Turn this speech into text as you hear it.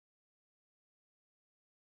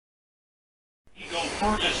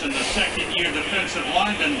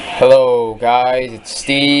Hello guys, it's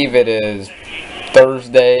Steve. It is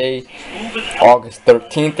Thursday, August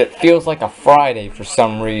 13th. It feels like a Friday for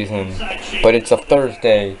some reason, but it's a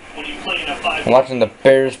Thursday. I'm watching the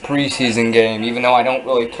Bears preseason game, even though I don't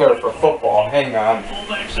really care for football. Hang on.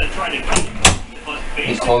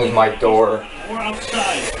 He's closing my door.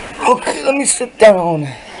 Okay, let me sit down.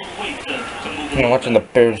 I'm watching the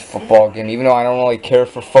Bears football game. Even though I don't really care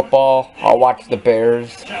for football, I'll watch the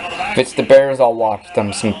Bears. If it's the Bears, I'll watch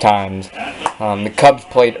them sometimes. The Cubs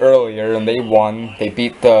played earlier and they won. They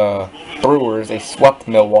beat the Brewers. They swept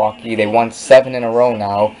Milwaukee. They won 7 in a row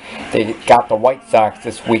now. They got the White Sox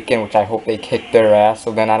this weekend, which I hope they kick their ass,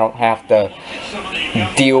 so then I don't have to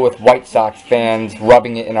deal with White Sox fans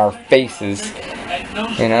rubbing it in our faces.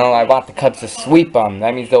 You know, I want the Cubs to sweep them.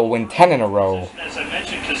 That means they'll win 10 in a row.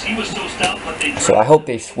 So I hope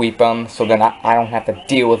they sweep them, so then I don't have to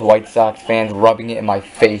deal with White Sox fans rubbing it in my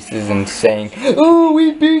faces and saying, "Oh,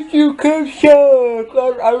 we beat you, Cubs suck!"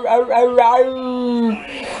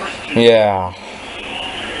 Yeah.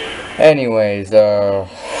 Anyways, this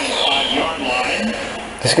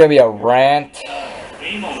is gonna be a rant.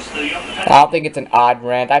 I don't think it's an odd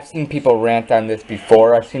rant. I've seen people rant on this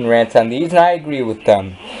before. I've seen rants on these, and I agree with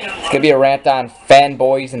them. It's gonna be a rant on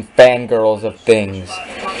fanboys and fangirls of things.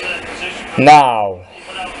 Now,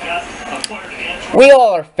 we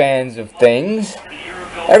all are fans of things.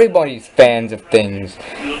 Everybody's fans of things.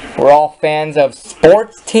 We're all fans of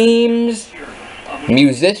sports teams,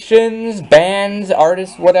 musicians, bands,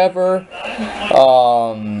 artists, whatever.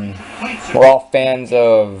 We're all fans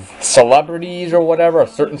of celebrities or whatever, a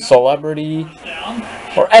certain celebrity,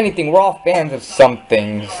 or anything. We're all fans of some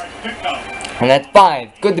things. And that's fine.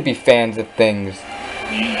 It's good to be fans of things.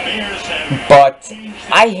 But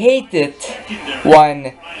I hate it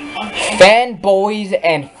when fanboys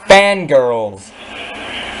and fangirls,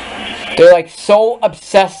 they're like so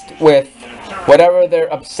obsessed with whatever they're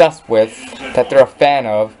obsessed with that they're a fan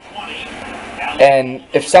of. And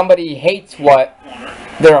if somebody hates what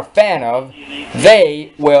they're a fan of,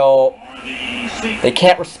 they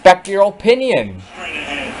can't respect your opinion.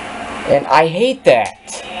 And I hate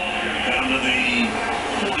that.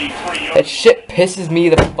 That shit pisses me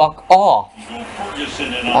the fuck off.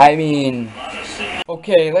 I mean,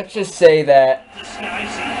 okay, let's just say that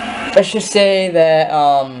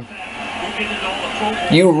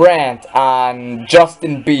you rant on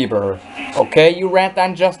Justin Bieber. Okay, you rant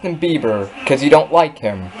on Justin Bieber because you don't like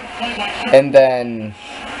him. And then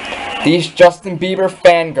these Justin Bieber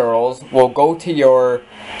fangirls will go to your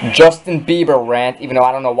Justin Bieber rant, even though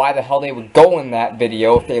I don't know why the hell they would go in that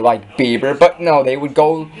video if they like Bieber, but no, they would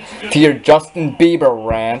go to your Justin Bieber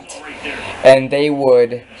rant and they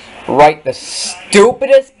would write the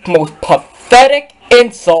stupidest, most pathetic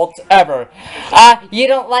insults ever. You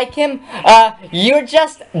don't like him? You're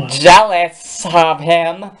just jealous of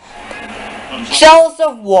him. Jealous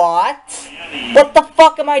of what? What the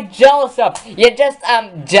fuck am I jealous of? You're just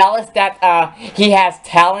jealous that he has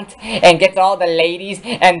talent and gets all the ladies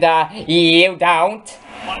and you don't?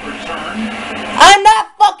 I'm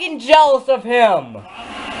not fucking jealous of him.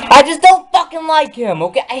 I just don't fucking like him,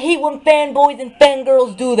 okay? I hate when fanboys and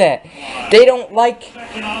fangirls do that. They don't like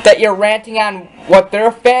that you're ranting on what they're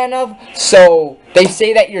a fan of, so they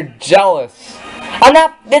say that you're jealous. I'm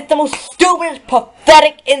not. It's the most stupidest,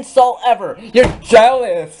 pathetic insult ever. You're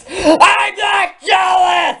jealous. I'm not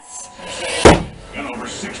jealous!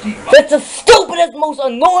 That's the stupidest, most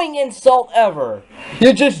annoying insult ever.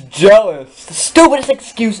 You're just jealous. The stupidest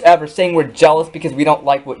excuse ever, saying we're jealous because we don't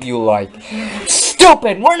like what you like.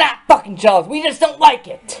 Stupid! We're not fucking jealous. We just don't like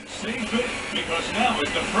it.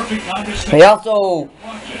 They also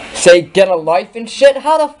say get a life and shit.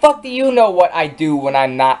 How the fuck do you know what I do when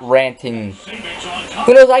I'm not ranting?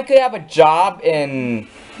 Who knows? I could have a job and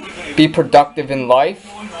be productive in life.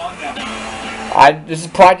 This is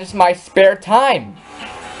probably just my spare time.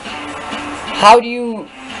 How do you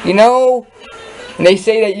know? And they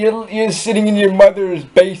say that you're sitting in your mother's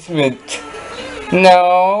basement.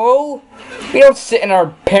 No, we don't sit in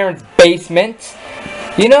our parents' basement.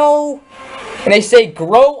 You know? And they say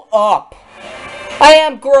grow up. I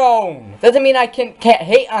am grown. Doesn't mean I can't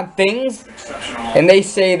hate on things. And they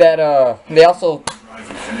say that they also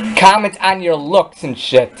comment on your looks and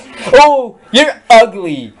shit. Oh, you're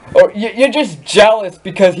ugly. Or you're just jealous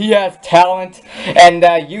because he has talent and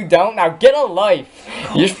you don't. Now get a life.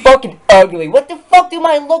 You're fucking ugly. What the fuck do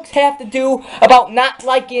my looks have to do about not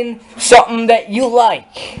liking something that you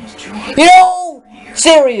like? You know?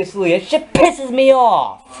 Seriously, it shit pisses me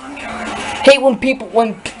off. Hate when people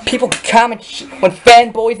people comment, when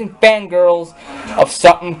fanboys and fangirls of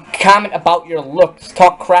something comment about your looks,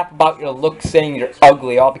 talk crap about your looks, saying you're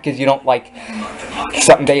ugly, all because you don't like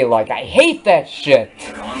something they like. I hate that shit.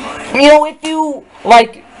 You know, if you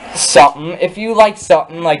like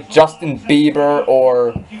something like Justin Bieber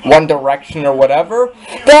or One Direction or whatever,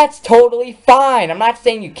 that's totally fine. I'm not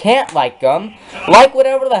saying you can't like them. Like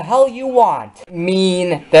whatever the hell you want.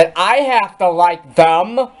 Mean that I have to like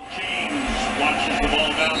them.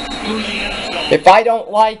 If I don't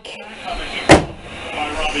like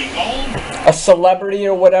a celebrity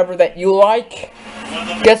or whatever that you like,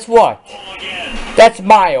 guess what? That's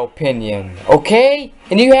my opinion, okay?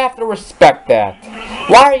 And you have to respect that.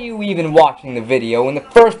 Why are you even watching the video in the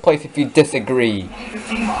first place if you disagree?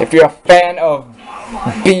 If you're a fan of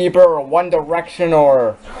Bieber or One Direction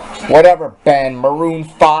or whatever band, Maroon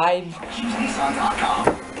 5.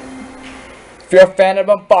 If you're a fan of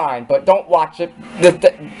them, fine, but don't watch it.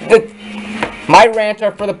 My rants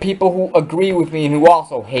are for the people who agree with me and who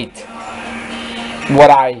also hate what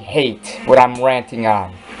I hate, what I'm ranting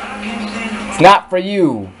on. It's not for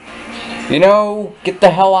you. You know, get the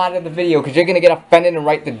hell out of the video, because you're going to get offended and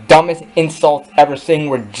write the dumbest insults ever saying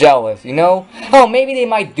we're jealous, you know? Oh, maybe they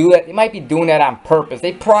might do that. They might be doing that on purpose.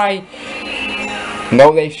 They probably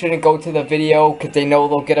know they shouldn't go to the video because they know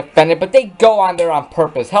they'll get offended, but they go on there on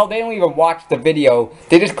purpose. Hell, they don't even watch the video.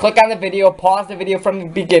 They just click on the video, pause the video from the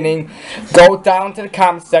beginning, go down to the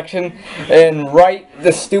comment section, and write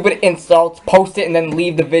the stupid insults, post it, and then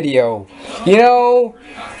leave the video. You know?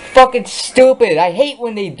 Fucking stupid. I hate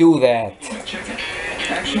when they do that.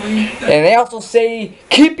 And they also say,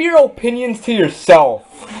 keep your opinions to yourself.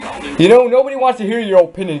 You know, nobody wants to hear your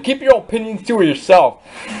opinion. Keep your opinions to yourself.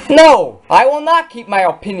 No, I will not keep my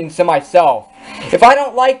opinions to myself. If I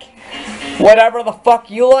don't like whatever the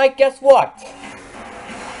fuck you like, guess what?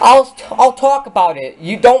 I'll talk about it.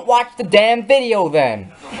 You don't watch the damn video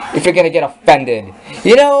then, if you're gonna get offended.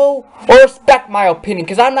 You know, or respect my opinion,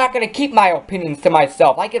 because I'm not gonna keep my opinions to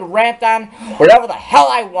myself. I can rant on whatever the hell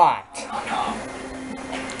I want.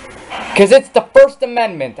 Because it's the First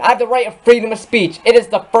Amendment. I have the right of freedom of speech. It is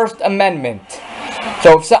the First Amendment.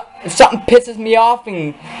 So if something pisses me off,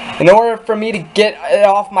 and in order for me to get it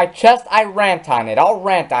off my chest, I rant on it. I'll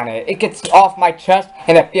rant on it. It gets off my chest,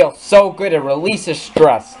 and it feels so good. It releases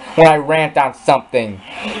stress when I rant on something.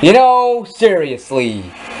 You know, seriously.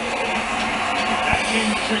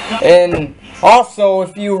 And also,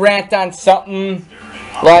 if you rant on something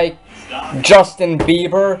like Justin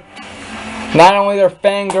Bieber, not only their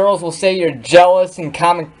fangirls will say you're jealous and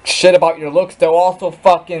comment shit about your looks, they'll also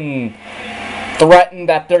fucking threaten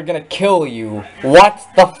that they're gonna kill you. What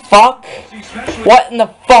the fuck? What in the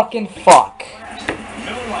fucking fuck?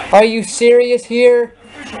 Are you serious here?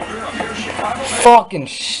 Fucking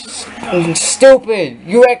stupid.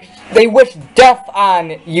 They wish death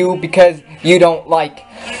on you because you don't like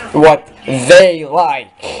what they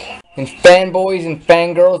like. And fanboys and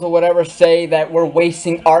fangirls or whatever say that we're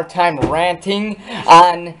wasting our time ranting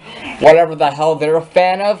on whatever the hell they're a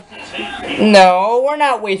fan of. No, we're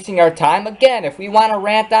not wasting our time. Again, if we want to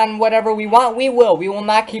rant on whatever we want, we will. We will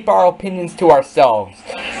not keep our opinions to ourselves.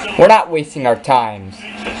 We're not wasting our times.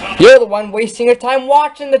 You're the one wasting your time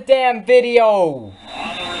watching the damn video.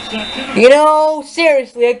 You know,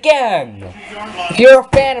 seriously, again, if you're a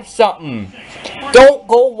fan of something, don't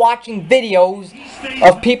go watching videos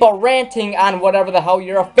of people ranting on whatever the hell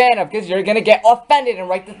you're a fan of, because you're gonna get offended and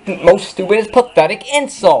write the most stupidest, pathetic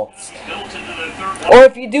insults. Or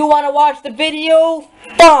if you do want to watch the video,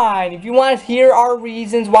 fine. If you want to hear our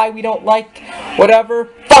reasons why we don't like whatever,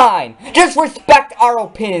 fine. Just respect our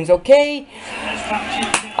opinions, okay?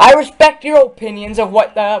 I respect your opinions of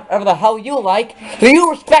whatever the hell you like, so you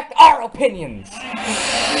respect our opinions.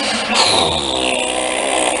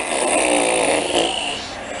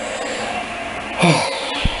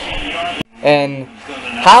 And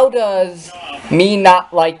how does me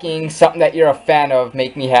not liking something that you're a fan of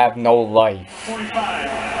make me have no life?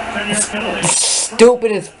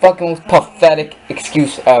 Stupidest fucking most pathetic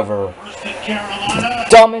excuse ever.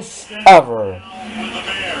 Dumbest ever.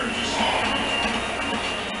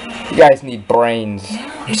 You guys need brains.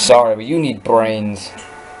 I'm sorry, but you need brains.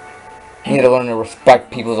 You need to learn to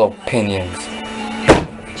respect people's opinions.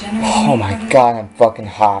 Oh my god, I'm fucking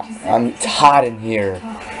hot. It's hot in here.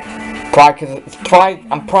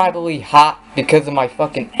 I'm probably hot because of my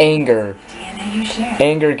fucking anger.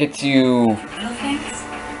 Anger gets you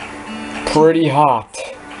pretty hot.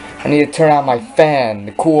 I need to turn on my fan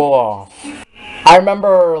to cool off. I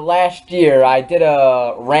remember last year I did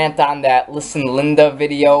a rant on that Listen Linda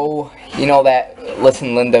video. You know that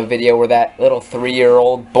Listen Linda video where that little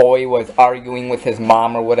 3-year-old boy was arguing with his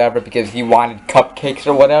mom or whatever because he wanted cupcakes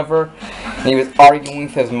or whatever. And he was arguing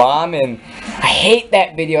with his mom, and I hate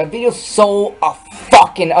that video. That video's so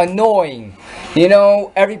fucking annoying. You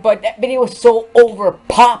know, everybody, that video was so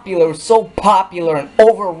overpopular, so popular and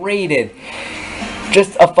overrated.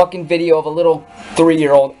 Just a fucking video of a little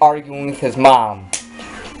 3-year-old arguing with his mom.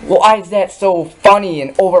 Why is that so funny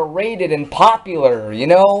and overrated and popular, you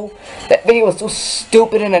know? That video was so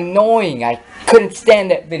stupid and annoying. I couldn't stand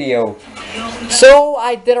that video. So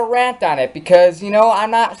I did a rant on it because, you know,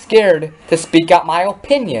 I'm not scared to speak out my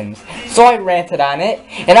opinions. So I ranted on it,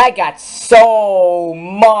 and I got so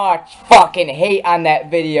much fucking hate on that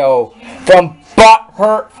video from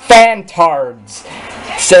butthurt fantards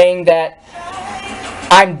saying that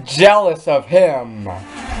I'm jealous of him.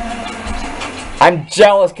 I'm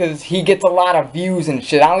jealous because he gets a lot of views and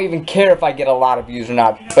shit. I don't even care if I get a lot of views or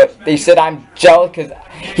not. But they said I'm jealous because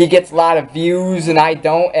he gets a lot of views and I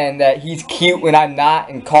don't. And that he's cute when I'm not.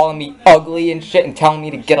 And calling me ugly and shit and telling me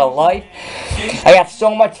to get a life. I got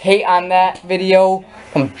so much hate on that video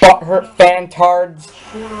from butthurt fantards.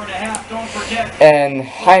 And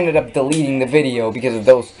I ended up deleting the video because of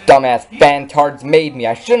those dumbass fantards made me.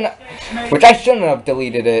 I shouldn't have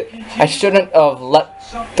deleted it. I shouldn't have let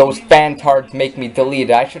those fantards make me delete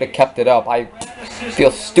it. I should have kept it up. I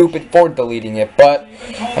feel stupid for deleting it, but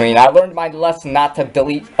I mean, I learned my lesson not to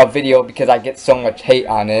delete a video because I get so much hate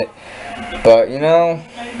on it. But you know,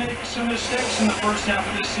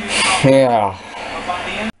 yeah.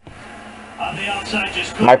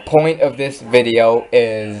 My point of this video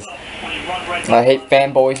is I hate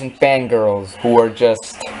fanboys and fangirls who are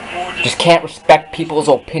just can't respect people's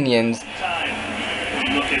opinions,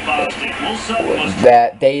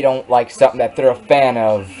 that they don't like something that they're a fan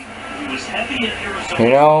of. You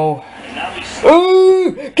know?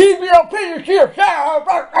 Ooh, keep your opinions to yourself.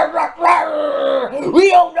 We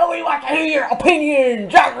don't know we want to hear your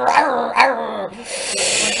opinions.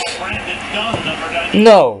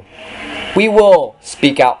 No. We will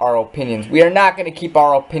speak out our opinions. We are not going to keep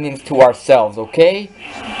our opinions to ourselves, okay?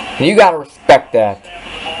 And you gotta respect that.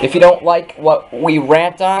 If you don't like what we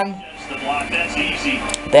rant on,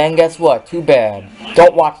 then guess what? Too bad.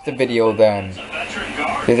 Don't watch the video then.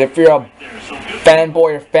 Because if you're a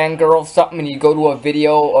fanboy or fangirl or something and you go to a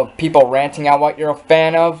video of people ranting on what you're a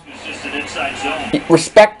fan of,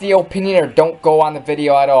 respect the opinion or don't go on the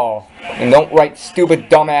video at all. And don't write stupid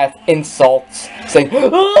dumbass insults saying,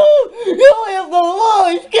 "Oh, you don't have the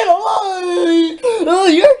life, get a life! Oh,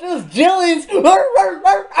 you're just jealous!"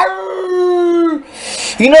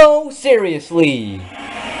 You know, seriously.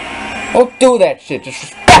 Don't do that shit. Just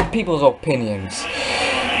respect people's opinions.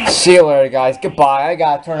 See you later, guys. Goodbye. I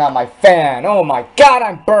gotta turn on my fan. Oh my god,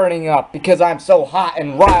 I'm burning up because I'm so hot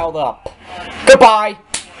and riled up. Goodbye.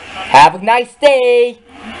 Have a nice day.